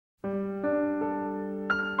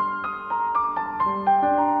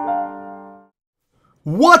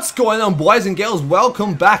What's going on, boys and girls?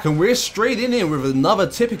 Welcome back, and we're straight in here with another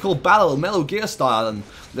typical battle, Metal Gear style. And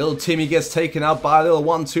little Timmy gets taken out by a little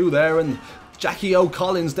 1-2 there, and Jackie O.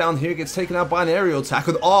 Collins down here gets taken out by an aerial attack.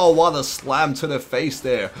 And oh, what a slam to the face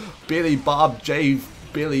there! Billy Bob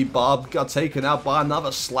got taken out by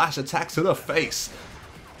another slash attack to the face.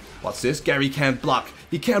 What's this? Gary can't block.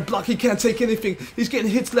 He can't block, he can't take anything. He's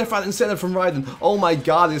getting hits left, right, and center from Raiden. Oh my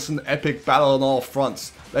god, it's an epic battle on all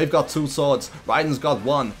fronts. They've got two swords. Raiden's got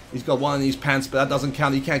one. He's got one in his pants, but that doesn't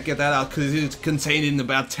count. He can't get that out because it's contained in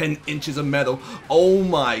about 10 inches of metal. Oh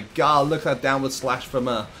my god, look at that downward slash from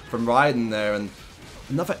Raiden there. And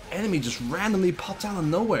another enemy just randomly popped out of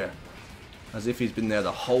nowhere. As if he's been there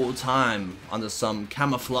the whole time under some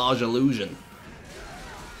camouflage illusion.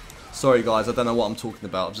 Sorry guys, I don't know what I'm talking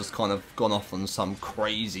about. I've just kind of gone off on some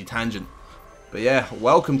crazy tangent. But yeah,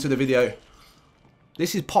 welcome to the video.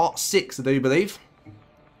 This is part 6, I do believe.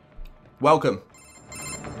 Welcome.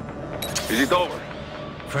 Is it over?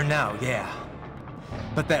 For now, yeah.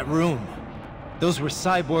 But that room, those were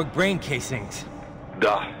cyborg brain casings.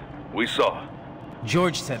 Duh, we saw.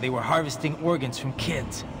 George said they were harvesting organs from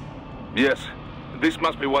kids. Yes, this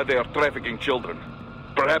must be why they are trafficking children.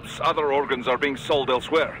 Perhaps other organs are being sold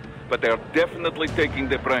elsewhere, but they are definitely taking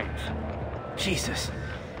the brains. Jesus,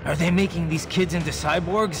 are they making these kids into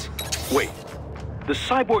cyborgs? Wait, the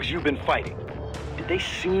cyborgs you've been fighting, did they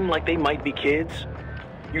seem like they might be kids?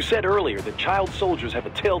 You said earlier that child soldiers have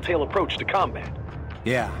a telltale approach to combat.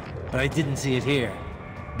 Yeah, but I didn't see it here.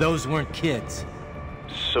 Those weren't kids.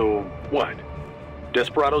 So, what?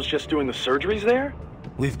 Desperado's just doing the surgeries there?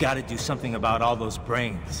 We've got to do something about all those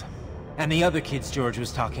brains. And the other kids George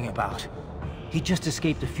was talking about. He just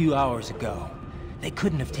escaped a few hours ago. They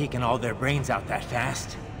couldn't have taken all their brains out that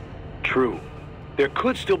fast. True. There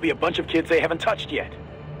could still be a bunch of kids they haven't touched yet.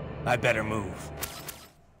 I better move.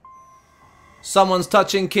 Someone's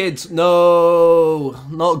touching kids. No,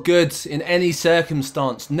 not good in any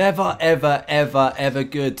circumstance. Never, ever, ever, ever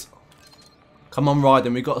good. Come on,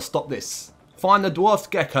 Raiden, we've got to stop this. Find the dwarf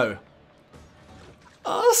gekko.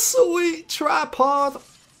 Oh, sweet tripod.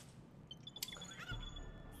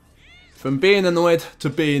 From being annoyed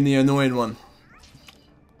to being the annoying one.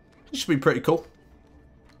 This should be pretty cool.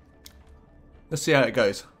 Let's see how it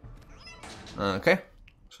goes. Okay.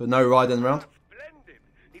 So no Raiden around.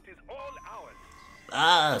 It is all ours.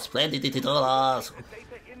 Ah, splendid, it is all ours.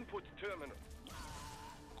 Data input terminal.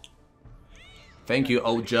 Thank you,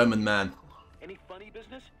 old German man. Any funny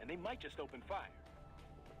business, and they might just open fire.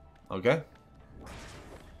 Okay.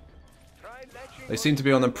 They seem to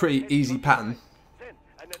be on a pretty easy pattern.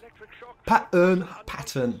 Pattern.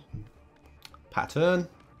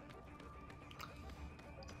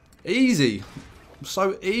 Easy.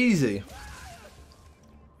 So easy.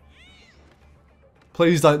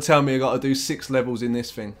 Please don't tell me I got to do 6 levels in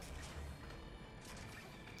this thing.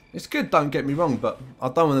 It's good, don't get me wrong, but I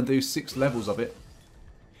don't want to do 6 levels of it.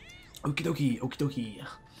 Okie dokie, okie dokie.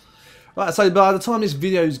 Right, so by the time this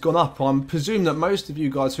video's gone up, I'm presuming that most of you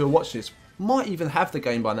guys who are watching this might even have the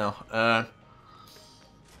game by now.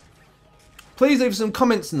 Please leave some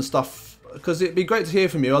comments and stuff, because it'd be great to hear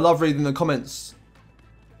from you. I love reading the comments.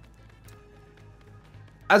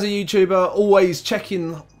 As a YouTuber, always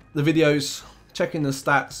checking the videos, checking the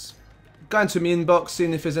stats, going to my inbox,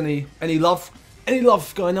 seeing if there's any love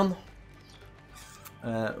going on.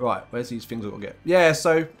 Right, where's these things I've got to get? Yeah,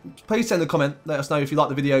 so please send a comment. Let us know if you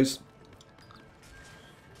like the videos.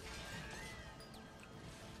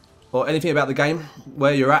 Or anything about the game,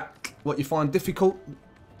 where you're at, what you find difficult.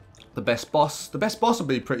 The best boss. The best boss will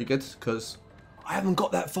be pretty good, because I haven't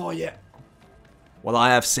got that far yet. Well,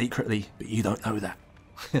 I have secretly, but you don't know that.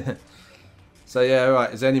 So yeah,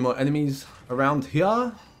 right. Is there any more enemies around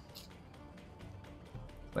here?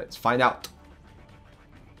 Let's find out.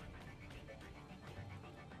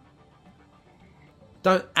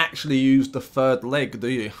 Don't actually use the third leg, do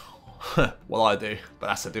you? Well, I do, but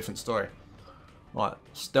that's a different story. Right,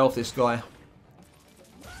 stealth this guy.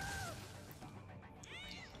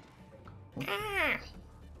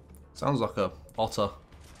 Sounds like a otter.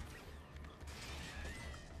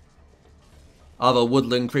 Other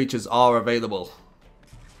woodland creatures are available.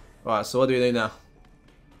 Right, so what do we do now?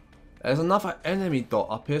 There's another enemy dot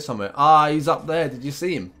up here somewhere. Ah, he's up there. Did you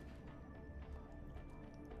see him?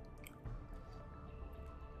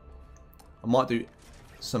 I might do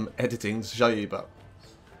some editing to show you, but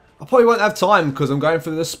I probably won't have time because I'm going for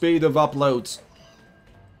the speed of uploads.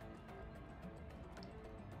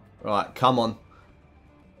 Right, come on.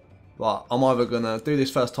 Right, I'm either going to do this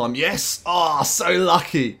first time. Yes! Oh, so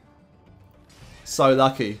lucky. So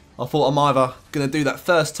lucky. I thought I'm either going to do that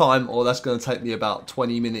first time or that's going to take me about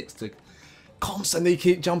 20 minutes to constantly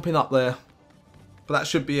keep jumping up there. But that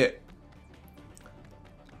should be it.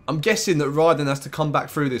 I'm guessing that Raiden has to come back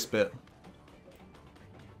through this bit.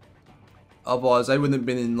 Otherwise, they wouldn't have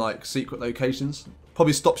been in like secret locations.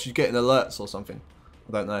 Probably stops you getting alerts or something.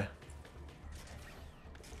 I don't know.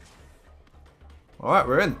 Alright,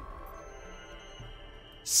 we're in.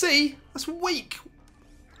 C? That's weak.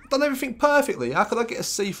 I've done everything perfectly. How could I get a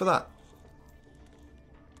C for that?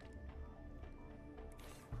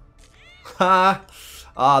 Ha!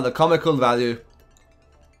 Ah, the comical value.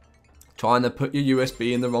 Trying to put your U S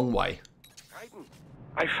B in the wrong way.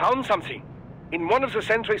 I found something. In one of the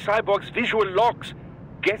Sentry Cyborg's visual logs.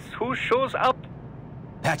 Guess who shows up?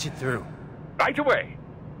 Patch it through. Right away.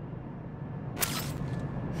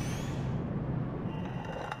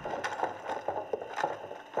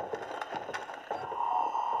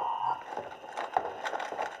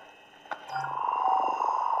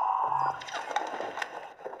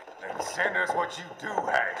 Then send us what you do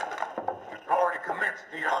have. You've already commenced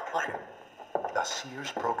the outplaying. The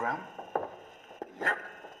Sears program? Yep.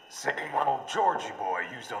 Same one old Georgie boy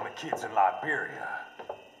used on the kids in Liberia.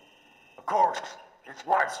 Of course, it's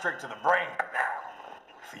right straight to the brain now.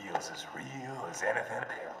 Feels as real as anything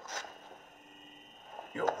else.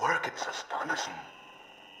 Your work is astonishing.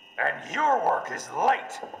 And your work is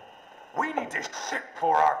late. We need to ship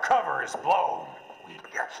before our cover is blown. We've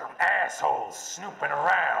got some assholes snooping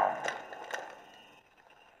around.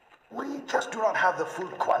 We just do not have the full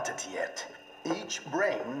quantity yet. Each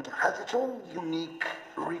brain has its own unique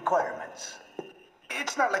requirements.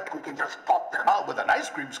 It's not like we can just pop them out with an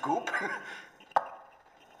ice cream scoop.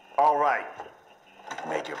 All right.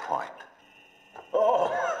 Make your point.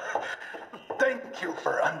 Oh, thank you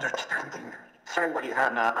for understanding. Send what you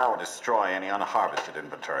have now or destroy any unharvested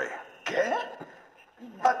inventory. Okay?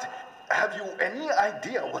 But have you any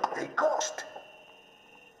idea what they cost?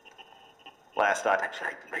 Last I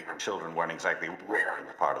checked, children weren't exactly rare in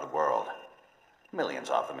the part of the world. Millions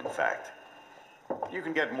of them, in fact. You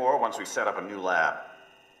can get more once we set up a new lab.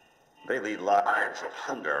 They lead lives of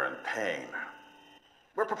hunger and pain.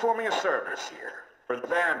 We're performing a service here. For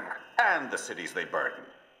them and the cities they burden.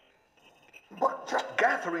 But just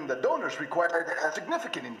gathering the donors required a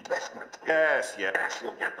significant investment. Yes,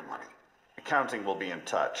 you'll get the money. Accounting will be in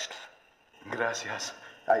touch. Gracias.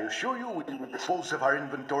 I assure you we will dispose of our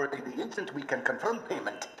inventory the instant we can confirm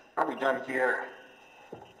payment. Are we done here?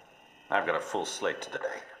 I've got a full slate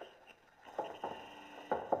today.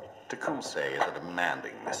 Tecumseh is a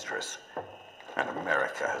demanding mistress, and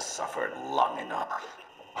America has suffered long enough.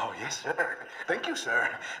 Oh, yes, sir. Thank you, sir.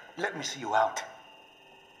 Let me see you out.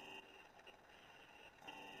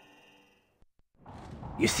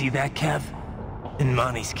 You see that, Kev?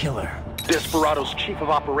 Imani's killer. Desperado's chief of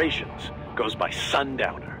operations goes by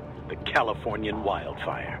Sundowner, the Californian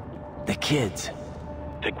wildfire. The kids.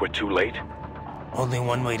 Think we're too late? Only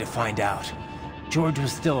one way to find out. George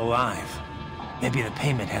was still alive. Maybe the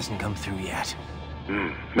payment hasn't come through yet.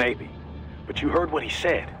 Maybe. But you heard what he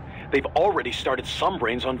said. They've already started some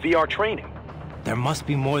brains on V R training. There must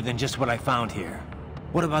be more than just what I found here.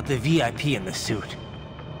 What about the V I P in the suit?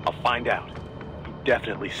 I'll find out. He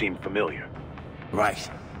definitely seemed familiar. Right.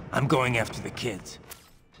 I'm going after the kids.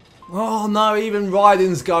 Oh no, even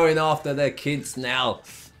Raiden's going after their kids now.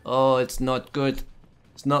 Oh, it's not good.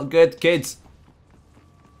 It's not good, kids.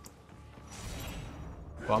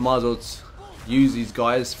 Well, I might as well use these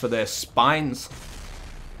guys for their spines.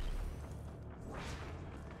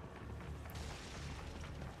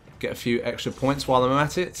 Get a few extra points while I'm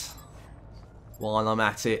at it. I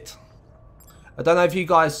don't know if you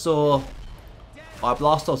guys saw my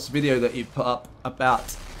Blastoff's video that he put up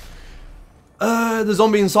about the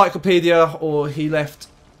zombie encyclopedia, or he left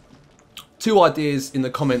 2 ideas in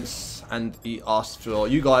the comments and he asked for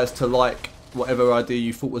you guys to like whatever idea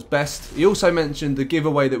you thought was best. He also mentioned the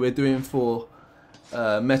giveaway that we're doing for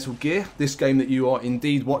Metal Gear, this game that you are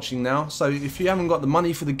indeed watching now. So if you haven't got the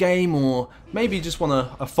money for the game, or maybe you just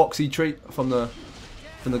want a foxy treat from the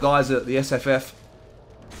guys at the S F F.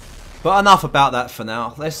 But enough about that for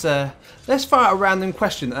now. Let's throw out a random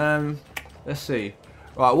question. Let's see.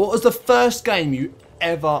 Right, what was the first game you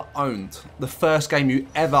ever owned? The first game you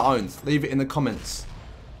ever owned? Leave it in the comments.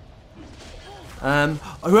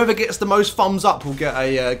 Whoever gets the most thumbs up will get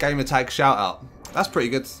a gamer tag shout out. That's pretty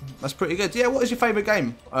good. That's pretty good. Yeah, what is your favourite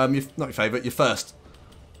game? Not your favourite, your first.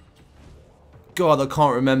 God, I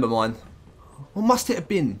can't remember mine. What must it have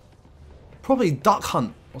been? Probably Duck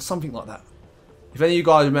Hunt or something like that. If any of you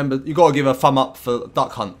guys remember, you got to give a thumb up for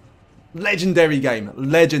Duck Hunt. Legendary game.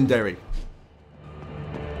 Legendary.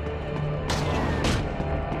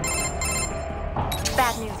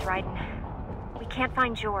 Bad news, Raiden. We can't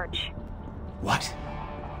find George. What?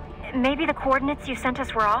 Maybe the coordinates you sent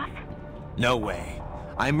us were off? No way.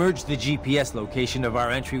 I merged the GPS location of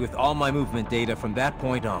our entry with all my movement data from that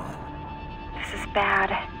point on. This is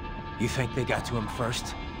bad. You think they got to him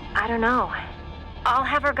first? I don't know. I'll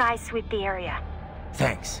have our guys sweep the area.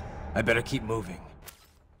 Thanks. I better keep moving.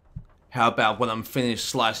 How about when I'm finished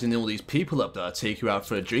slicing all these people up that I take you out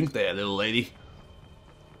for a drink there, little lady?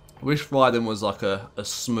 Wish Raiden was like a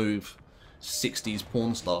smooth 60s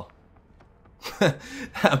porn star.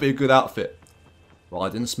 That'd be a good outfit.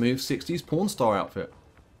 Raiden, smooth 60s porn star outfit.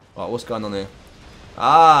 Right, what's going on here?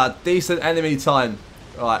 Ah, decent enemy time.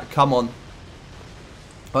 Right, come on.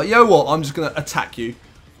 Right, you know what? I'm just going to attack you.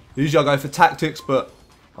 Usually I go for tactics, but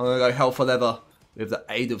I'm going to go hell for leather with the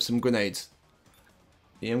aid of some grenades.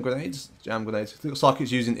 EM grenades? Jam grenades. It looks like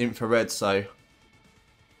it's using infrared, so...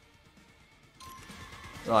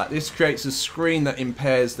 Right, this creates a screen that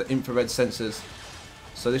impairs the infrared sensors.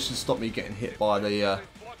 So this should stop me getting hit by the...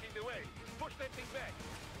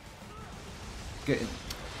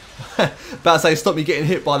 About to say stop me getting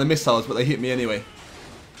hit by the missiles, but they hit me anyway.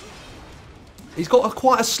 He's got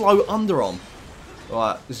quite a slow underarm.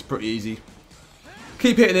 Right, this is pretty easy.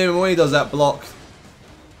 Keep hitting him, and when he does that block,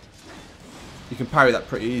 you can parry that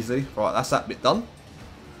pretty easily. Right, that's that bit done.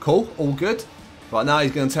 Cool, all good. Right, now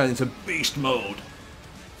he's going to turn into beast mode.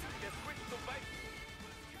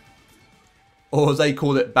 Or as they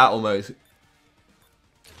call it, battle mode.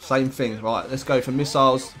 Same thing. Right, let's go for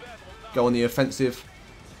missiles. Go on the offensive.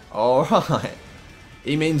 Alright.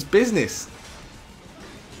 He means business.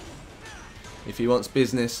 If he wants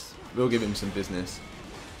business, we'll give him some business.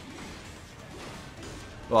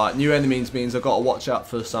 Right, new enemies means I've got to watch out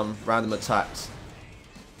for some random attacks.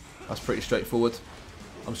 That's pretty straightforward.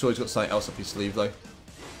 I'm sure he's got something else up his sleeve though.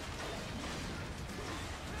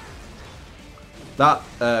 That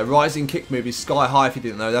rising kick move is sky high if you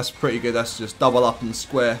didn't know. That's pretty good. That's just double up and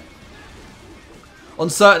square. On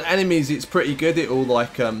certain enemies it's pretty good. It will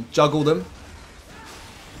like juggle them.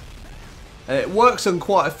 And it works on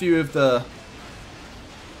quite a few of the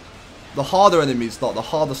harder enemies, like the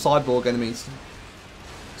harder cyborg enemies.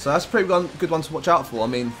 So that's a pretty good one to watch out for. I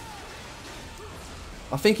mean,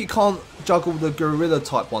 I think it can't juggle the gorilla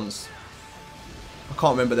type ones. I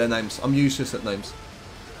can't remember their names. I'm useless at names.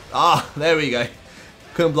 Ah, there we go.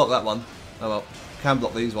 Couldn't block that one. Oh well, can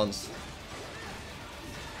block these ones.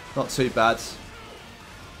 Not too bad.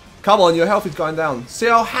 Come on, your health is going down. See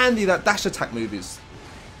how handy that dash attack move is.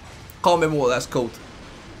 Can't remember what that's called.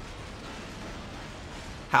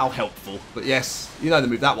 How helpful. But yes, you know the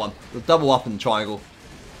move, that one. The double up and triangle.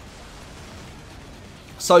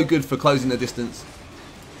 So good for closing the distance.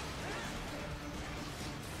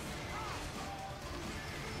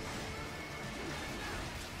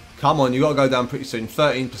 Come on, you got to go down pretty soon.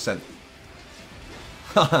 13%.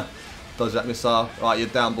 Dodge that missile. Right, you're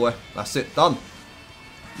down, boy. That's it. Done.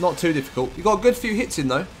 Not too difficult. You got a good few hits in,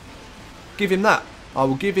 though. Give him that. I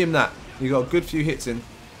will give him that. You got a good few hits in.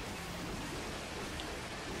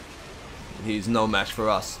 He's no match for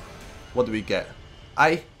us. What do we get?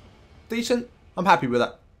 A. Decent. I'm happy with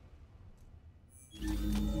that.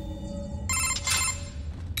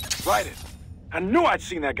 Right it. I knew I'd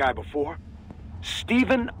seen that guy before.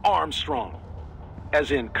 Stephen Armstrong.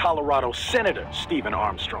 As in Colorado Senator Stephen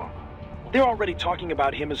Armstrong. They're already talking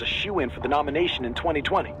about him as a shoo-in for the nomination in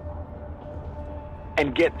 2020.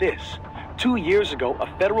 And get this. 2 years ago, a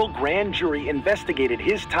federal grand jury investigated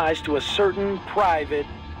his ties to a certain private...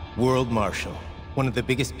 World Marshal. One of the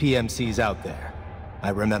biggest P M Cs out there. I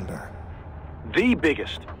remember. The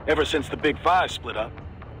biggest, ever since the Big Five split up.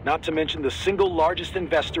 Not to mention the single largest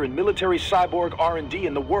investor in military cyborg R&D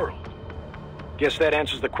in the world. Guess that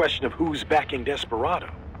answers the question of who's backing Desperado.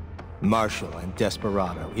 Marshall and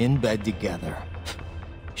Desperado in bed together.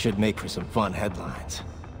 Should make for some fun headlines.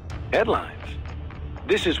 Headlines?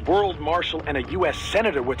 This is World Marshal and a U.S.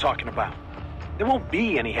 Senator we're talking about. There won't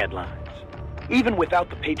be any headlines. Even without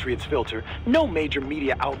the Patriots filter, no major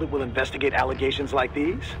media outlet will investigate allegations like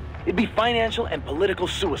these. It'd be financial and political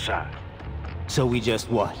suicide. So we just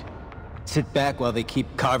what? Sit back while they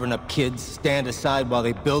keep carving up kids, stand aside while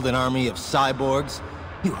they build an army of cyborgs?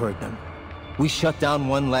 You heard them. We shut down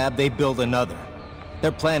one lab, they build another.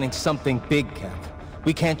 They're planning something big, Kev.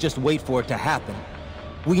 We can't just wait for it to happen.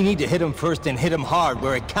 We need to hit them first and hit them hard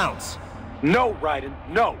where it counts. No, Raiden,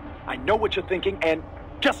 no. I know what you're thinking, and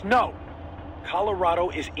just no.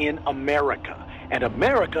 Colorado is in America, and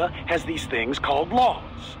America has these things called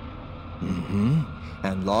laws. Mm-hmm.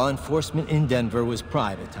 And law enforcement in Denver was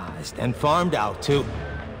privatized and farmed out to...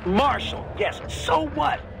 Marshall, yes, so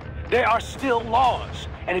what? There are still laws,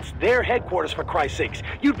 and it's their headquarters for Christ's sakes.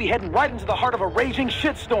 You'd be heading right into the heart of a raging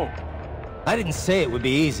shitstorm. I didn't say it would be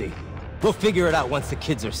easy. We'll figure it out once the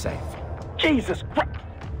kids are safe. Jesus Christ!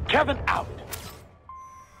 Kevin out!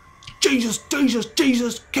 Jesus,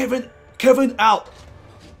 Kevin out!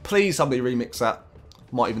 Please somebody remix that.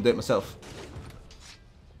 Might even do it myself.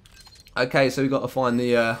 Okay, so we've got to find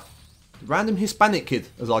the random Hispanic kid,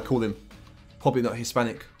 as I call him. Probably not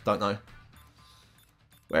Hispanic, don't know.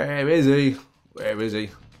 Where is he? Where is he?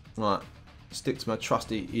 Right, stick to my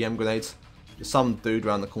trusty EM grenades. There's some dude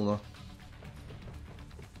around the corner.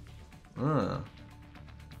 Ah.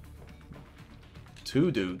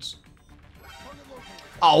 Two dudes.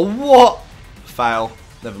 Oh, what? Fail.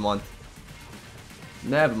 Never mind.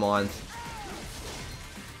 Never mind.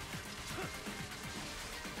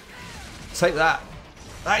 Take that.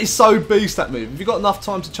 That is so beast, that move. Have you got enough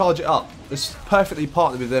time to charge it up? It's perfectly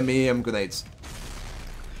partnered with them EM grenades.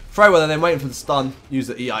 Throw one and then waiting for the stun. Use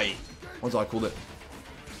the EIE. As I called it.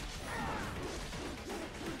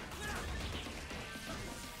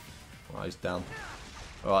 Right, he's down.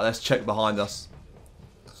 Alright, let's check behind us.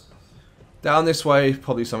 Down this way.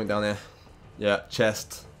 Probably something down here. Yeah,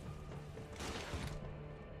 chest.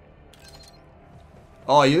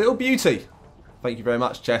 Oh, you little beauty. Thank you very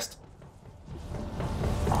much, chest.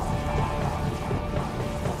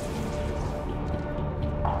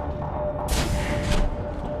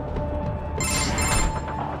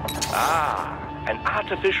 Ah, an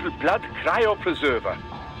artificial blood cryopreserver.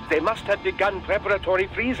 They must have begun preparatory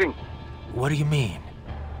freezing. What do you mean?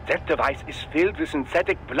 That device is filled with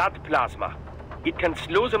synthetic blood plasma. It can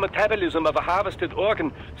slow the metabolism of a harvested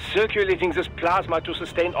organ, circulating this plasma to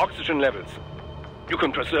sustain oxygen levels. You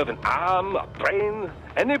can preserve an arm, a brain,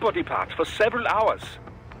 any body part for several hours.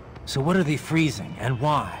 So what are they freezing, and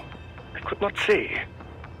why? I could not say.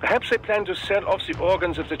 Perhaps they plan to sell off the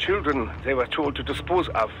organs of the children they were told to dispose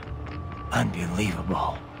of.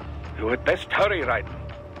 Unbelievable. You had best hurry, Raiden.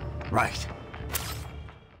 Right.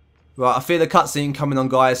 Right, I feel the cutscene coming on,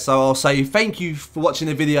 guys, so I'll say thank you for watching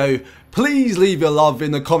the video. Please leave your love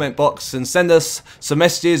in the comment box and send us some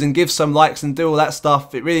messages and give some likes and do all that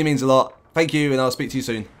stuff. It really means a lot. Thank you, and I'll speak to you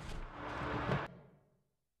soon.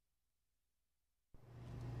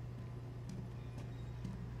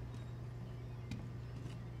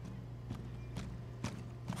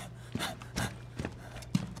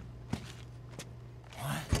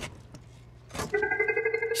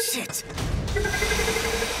 Shit!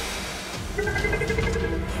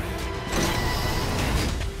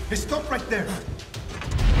 Hey, stop right there!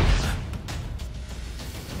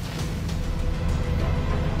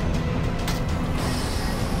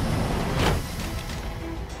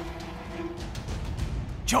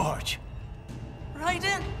 George!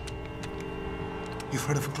 Raiden! You've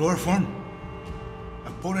heard of chloroform?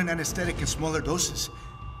 A potent anesthetic in smaller doses.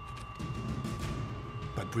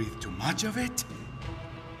 But breathe too much of it?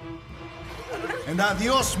 And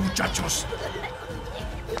adios, muchachos!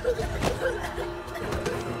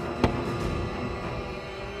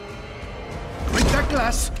 Break that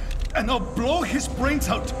glass, and I'll blow his brains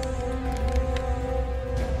out!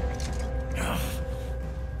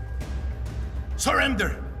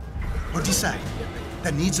 Surrender! Or decide,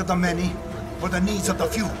 the needs of the many, or the needs of the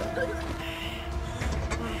few.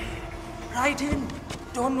 Raiden,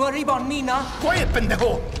 don't worry about me now. Quiet,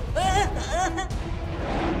 pendejo!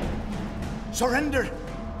 Surrender!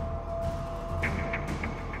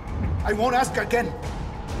 I won't ask again.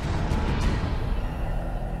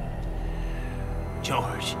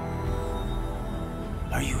 George,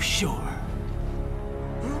 are you sure?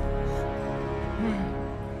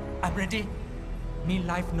 I'm ready. Me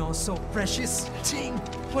life now so precious. Ting,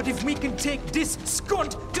 what if we can take this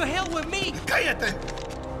skunt to hell with me? Cállate!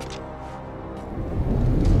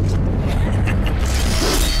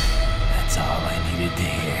 That's all I needed to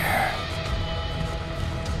hear.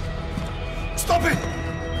 Stop it!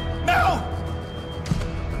 Now!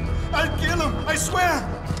 I'll kill him, I swear!